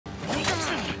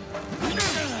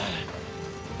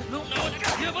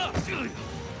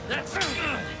That's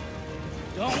good.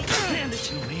 Don't hand it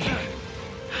to me.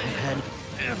 I've had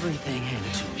everything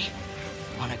handed to me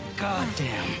on a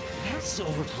goddamn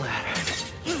silver platter.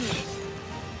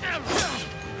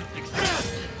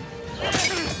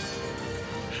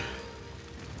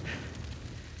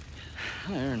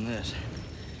 I earned this.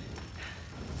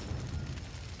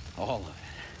 All of it.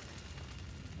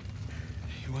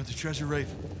 You want the treasure,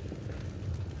 Rafe?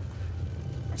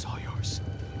 It's all yours.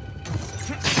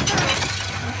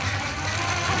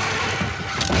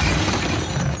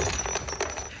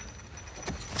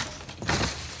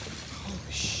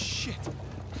 Holy shit.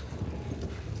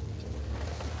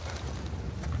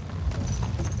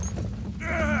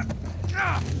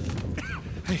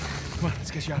 Hey, come on,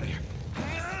 let's get you out of here.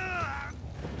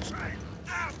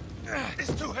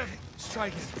 It's too heavy. Let's try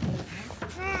again.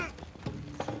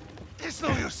 It's no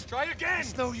use. Try again.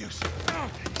 It's no use. Come on.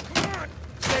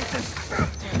 Nathan.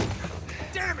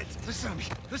 Damn it. Listen to me.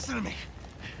 Listen to me.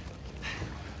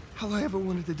 All I ever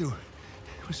wanted to do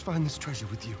was find this treasure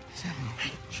with you.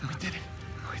 Sure, we did it.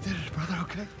 We did it, brother,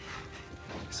 okay?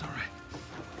 It's all right.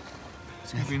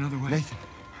 There's gotta be another way. Nathan,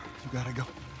 you gotta go.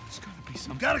 There's gotta be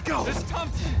some. Gotta go! There's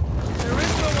something! There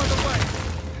is no other way!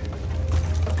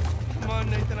 Come on,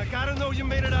 Nathan, I gotta know you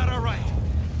made it out all right.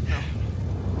 No.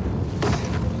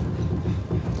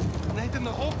 Nathan,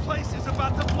 the whole place is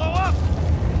about to blow up!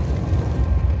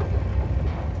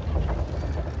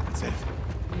 That's it.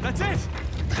 That's it!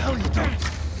 What the hell are you doing?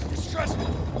 You stress me.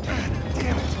 God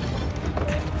damn it.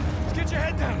 Just get your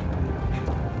head down.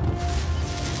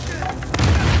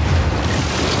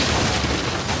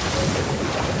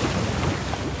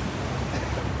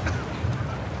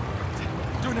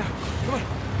 Do it now. Come on.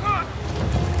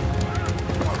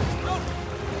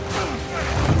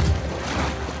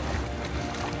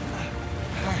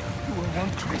 All right. You were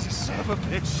one crazy son of a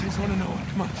bitch. I just want to know it.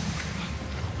 Come on.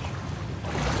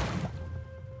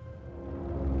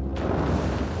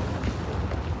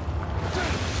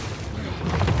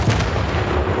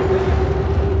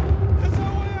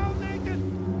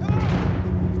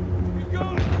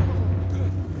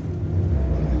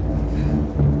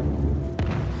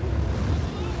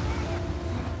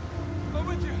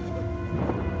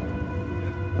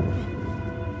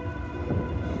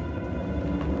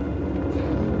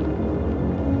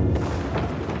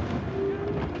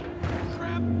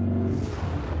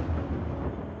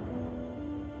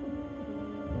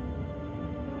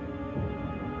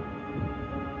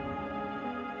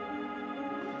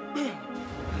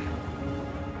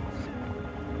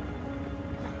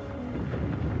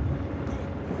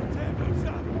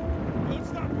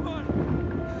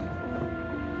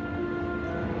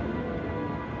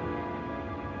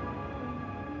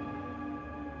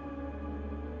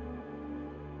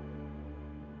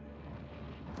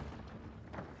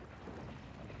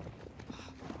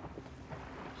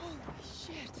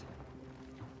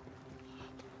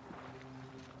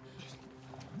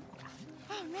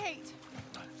 Oh, Nate!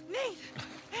 Nate!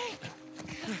 Hey!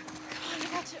 Come on, I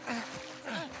got you.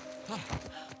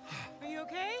 Are you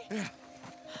okay? Yeah.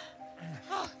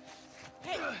 Oh,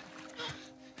 hey!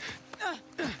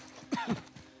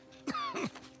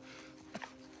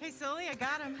 Hey, Sully, I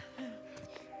got him.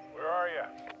 Where are you?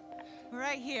 We're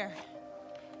right here.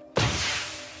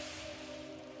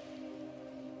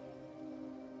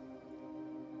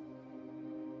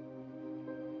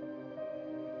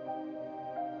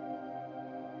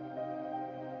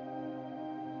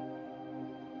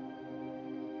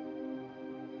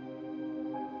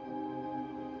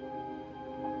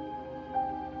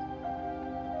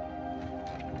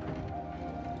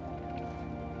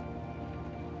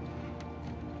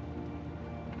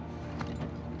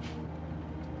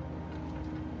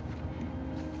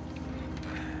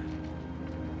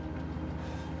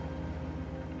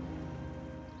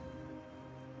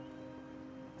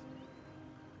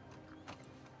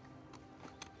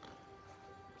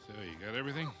 So, you got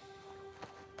everything?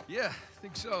 Yeah, I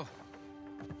think so.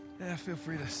 Yeah, feel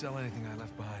free to sell anything I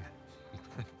left behind.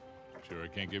 Sure I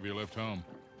can't give you a lift home.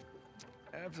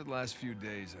 After the last few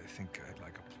days, I think I'd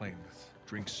like a plane with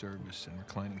drink service and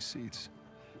reclining seats.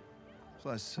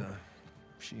 Plus,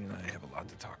 she and I have a lot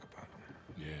to talk about.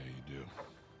 Yeah, you do.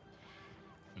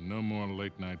 And no more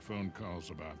late-night phone calls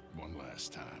about one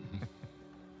last time.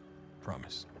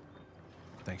 Promise.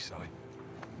 Thanks, Sully.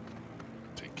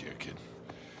 Take care, kid.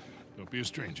 Don't be a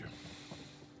stranger.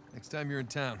 Next time you're in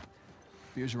town,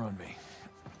 beers are on me.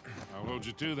 I'll hold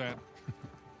you to that.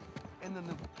 And then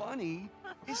the bunny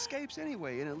escapes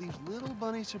anyway, and it leaves little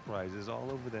bunny surprises all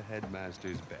over the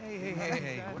headmaster's bed.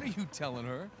 Hey, what are you telling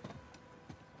her?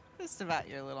 Just about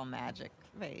your little magic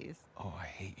phase. Oh, I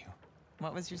hate you.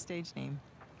 What was your stage name?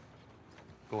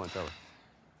 Go on, tell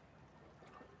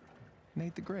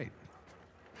Nate the Great.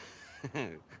 her.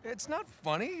 It's not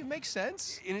funny. It makes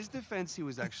sense. In his defense, you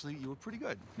were pretty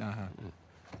good. Uh-huh.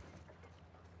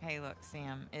 Hey, look,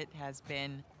 Sam, it has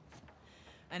been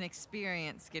an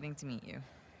experience getting to meet you.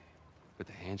 With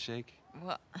the handshake,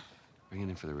 Well, bring it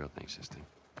in for the real thing, sister.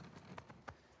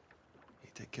 You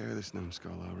take care of this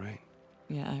numbskull, all right?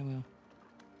 yeah, I will.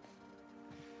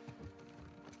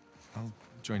 I'll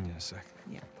join you in a sec.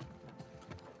 Yeah.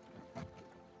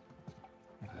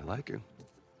 I like her.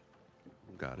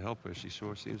 God help her, she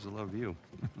sure seems to love you.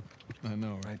 I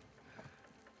know, right?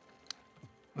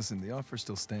 Listen, the offer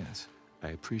still stands. I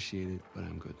appreciate it, but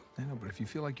I'm good. I know, but if you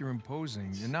feel like you're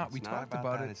imposing, you're not. We It's not talked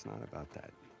about that, it. It's not about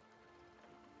that.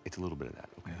 It's a little bit of that,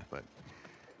 okay? Yeah. But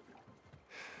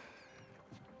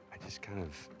I just kind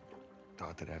of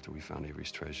thought that after we found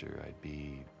Avery's treasure, I'd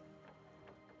be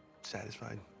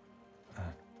satisfied.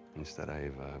 Instead,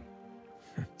 I've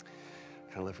kind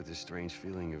of left with this strange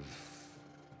feeling of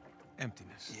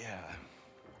Emptiness. yeah.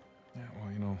 Yeah,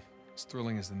 well, you know, as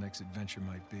thrilling as the next adventure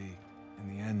might be,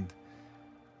 in the end,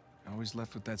 you're always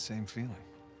left with that same feeling.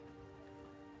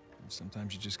 And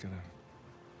sometimes you just gotta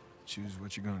choose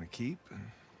what you're going to keep and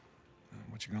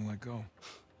what you're gonna let go.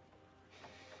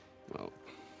 Well,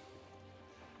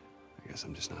 I guess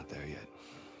I'm just not there yet.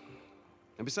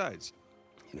 And besides,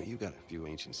 you know, you got a few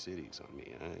ancient cities on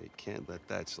me. I can't let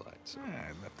that slide. So.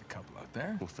 I left a couple out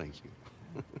there. Well, thank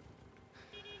you.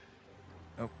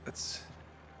 Oh, that's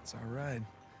our ride.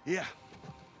 Yeah.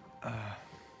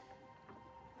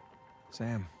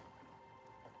 Sam,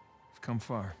 we've come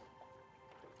far.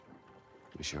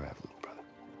 We sure have, little brother.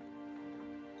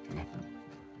 Come here.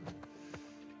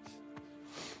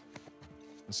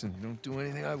 Listen, you don't do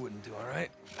anything I wouldn't do, all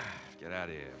right? Get out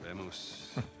of here, vamos.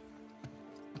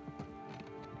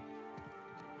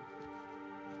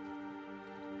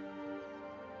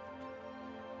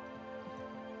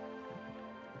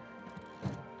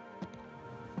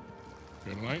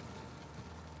 Good light?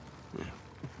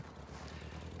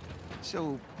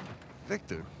 So,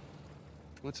 Victor,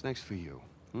 what's next for you?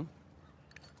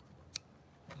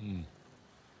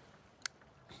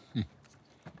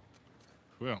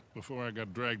 Well, before I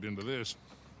got dragged into this,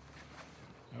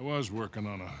 I was working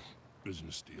on a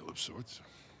business deal of sorts.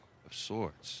 Of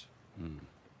sorts.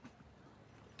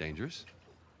 Dangerous?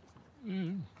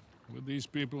 With these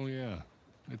people, yeah.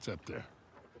 It's up there.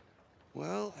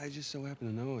 Well, I just so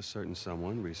happen to know a certain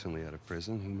someone recently out of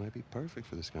prison who might be perfect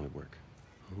for this kind of work.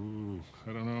 Ooh,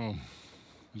 I don't know.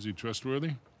 Is he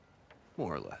trustworthy?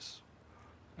 More or less.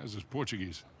 How's his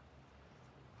Portuguese?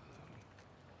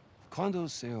 Quando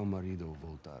seu marido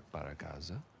voltar para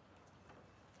casa?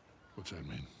 What's that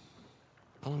mean?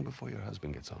 How long before your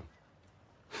husband gets home?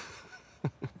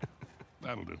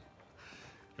 That'll do.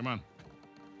 Come on.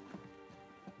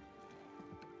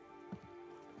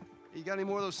 You got any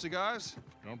more of those cigars?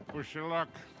 Don't push your luck.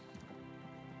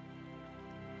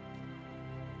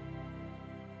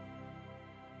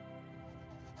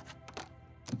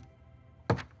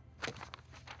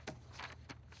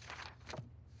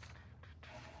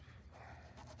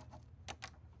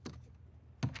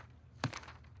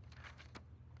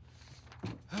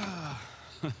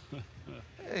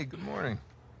 Hey, good morning.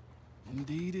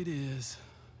 Indeed it is.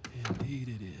 Indeed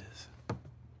it is.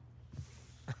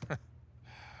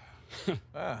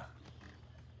 Ah.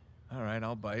 All right,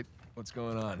 I'll bite. What's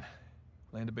going on?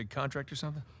 Land a big contract or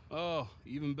something? Oh,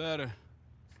 even better.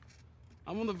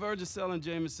 I'm on the verge of selling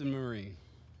Jameson Marine.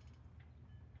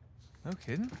 No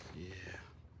kidding. Yeah.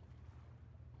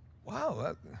 Wow,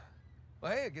 well,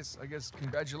 hey, I guess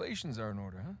congratulations are in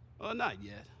order, huh? Well, not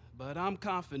yet, but I'm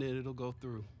confident it'll go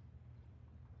through.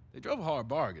 They drove a hard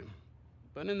bargain,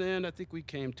 but in the end, I think we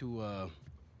came to a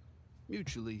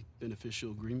mutually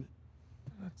beneficial agreement.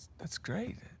 That's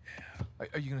great.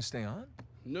 Are you gonna stay on?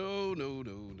 No.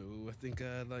 I think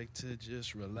I'd like to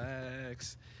just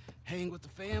relax, hang with the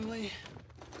family,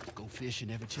 go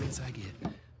fishing every chance I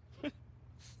get.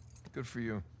 Good for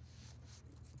you.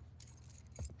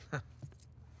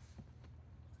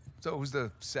 So who's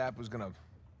the sap who's gonna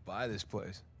buy this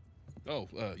place? Oh,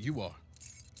 you are.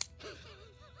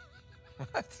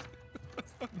 What?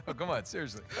 No, come on,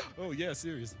 seriously. Oh, yeah,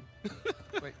 seriously.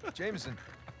 Wait, Jameson.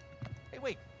 Hey,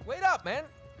 wait up, man.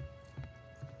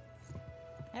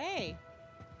 Hey.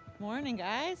 Morning,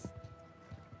 guys.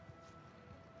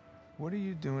 What are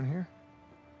you doing here?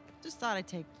 Just thought I'd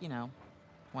take,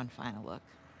 one final look.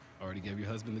 Already gave your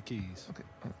husband the keys. Okay.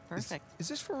 Perfect. Is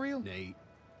this for real? Nate,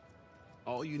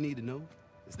 all you need to know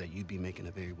is that you'd be making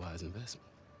a very wise investment.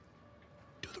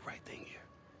 Do the right thing here.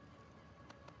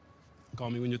 Call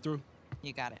me when you're through.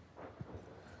 You got it.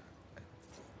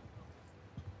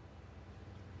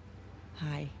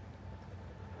 Hi.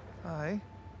 Hi.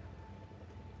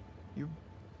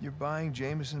 You're buying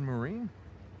Jameson Marine?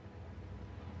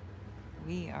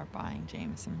 We are buying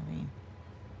Jameson Marine.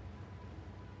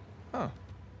 Oh.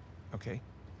 Okay.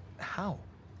 How?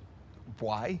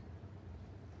 Why?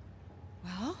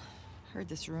 Well, heard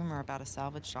this rumor about a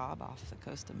salvage job off the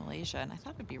coast of Malaysia, and I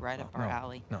thought it'd be right up our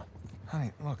alley. No.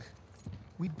 Honey, look.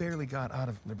 We barely got out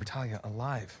of Libertalia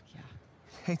alive. Yeah.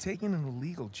 Hey, taking an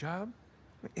illegal job?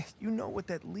 You know what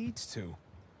that leads to.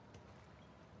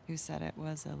 Who said it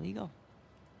was illegal?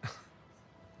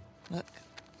 Look.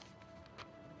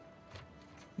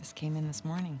 This came in this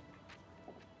morning.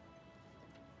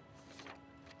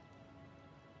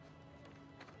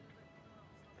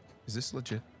 Is this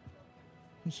legit?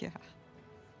 Yeah.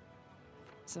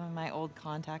 Some of my old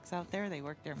contacts out there, they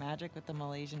worked their magic with the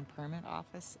Malaysian permit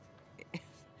office.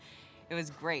 It was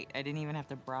great. I didn't even have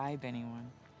to bribe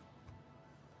anyone.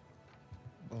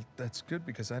 Well, that's good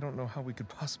because I don't know how we could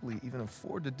possibly even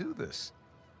afford to do this.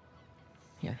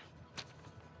 Here.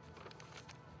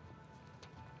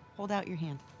 Hold out your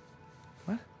hand.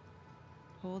 What?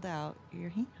 Hold out your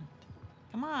hand.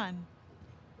 Come on.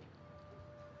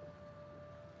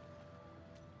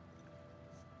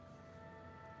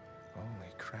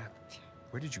 Holy crap.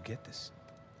 Where did you get this?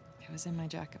 It was in my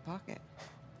jacket pocket.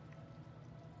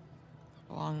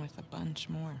 Along with a bunch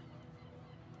more.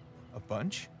 A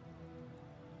bunch?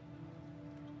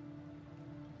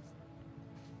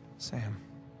 Sam.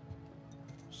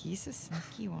 He's a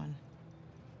sneaky one.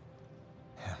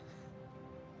 Yeah.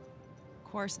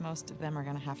 Of course, most of them are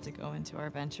gonna have to go into our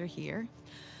venture here,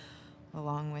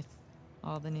 along with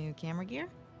all the new camera gear.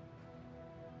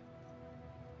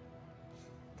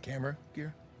 Camera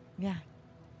gear? Yeah.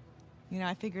 You know,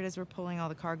 I figured as we're pulling all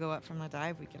the cargo up from the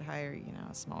dive, we could hire,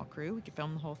 a small crew. We could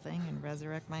film the whole thing and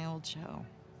resurrect my old show.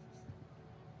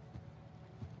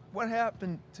 What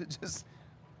happened to just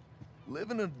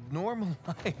living a normal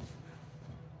life?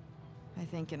 I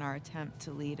think in our attempt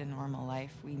to lead a normal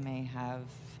life, we may have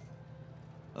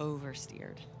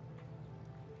oversteered.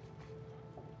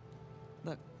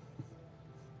 Look,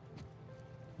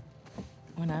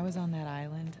 when I was on that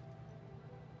island,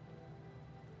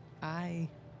 I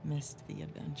missed the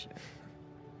adventure.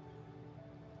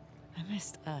 I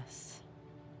missed us.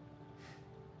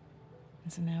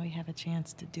 And so now we have a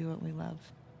chance to do what we love.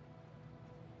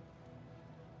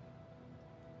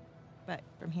 But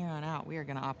from here on out, we are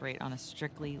going to operate on a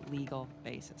strictly legal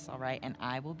basis, all right? And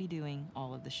I will be doing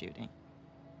all of the shooting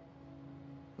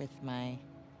with my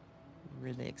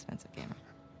really expensive camera.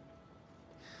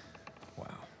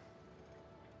 Wow.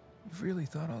 You've really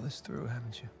thought all this through,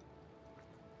 haven't you?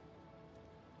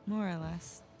 More or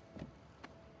less.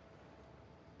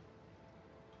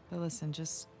 But listen,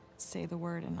 just say the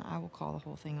word and I will call the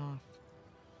whole thing off.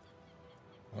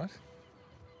 What?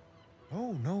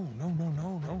 Oh, no.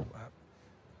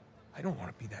 I don't want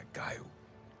to be that guy who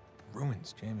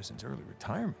ruins Jameson's early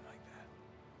retirement like that.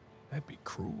 That'd be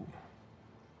cruel.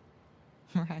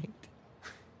 Right.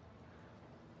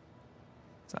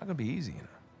 It's not gonna be easy,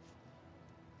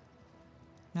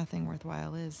 Nothing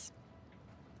worthwhile is.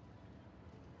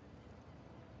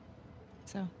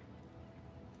 So,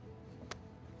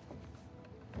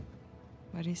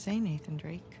 what do you say, Nathan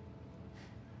Drake?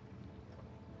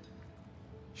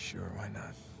 Sure, why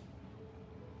not?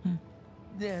 Hmm.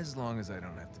 Yeah, as long as I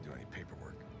don't have to do any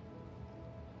paperwork.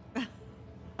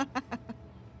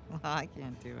 Well, I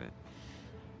can't do it.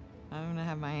 I'm gonna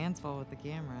have my hands full with the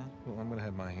camera. Well, I'm gonna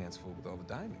have my hands full with all the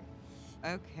diving.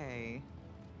 Okay,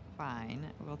 fine.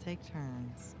 We'll take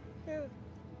turns. Yeah.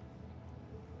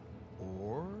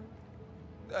 Or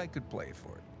I could play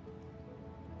for it.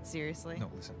 Seriously?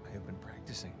 No, listen, I have been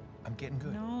practicing. I'm getting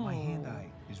good. No. My hand-eye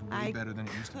is way better than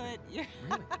it used to be.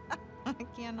 Really? I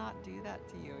cannot do that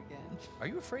to you again. Are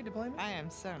you afraid to play me? I am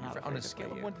so not afraid On a to scale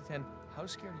play of you. 1 to 10, how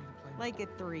scared are you to play me? Like a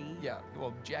 3. Yeah,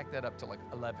 well, jack that up to like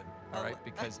 11, all right?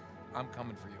 Because I'm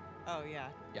coming for you. Oh, yeah.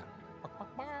 Yeah.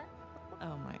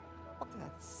 Oh, my.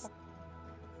 That's...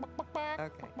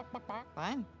 Okay.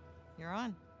 Fine. You're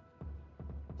on.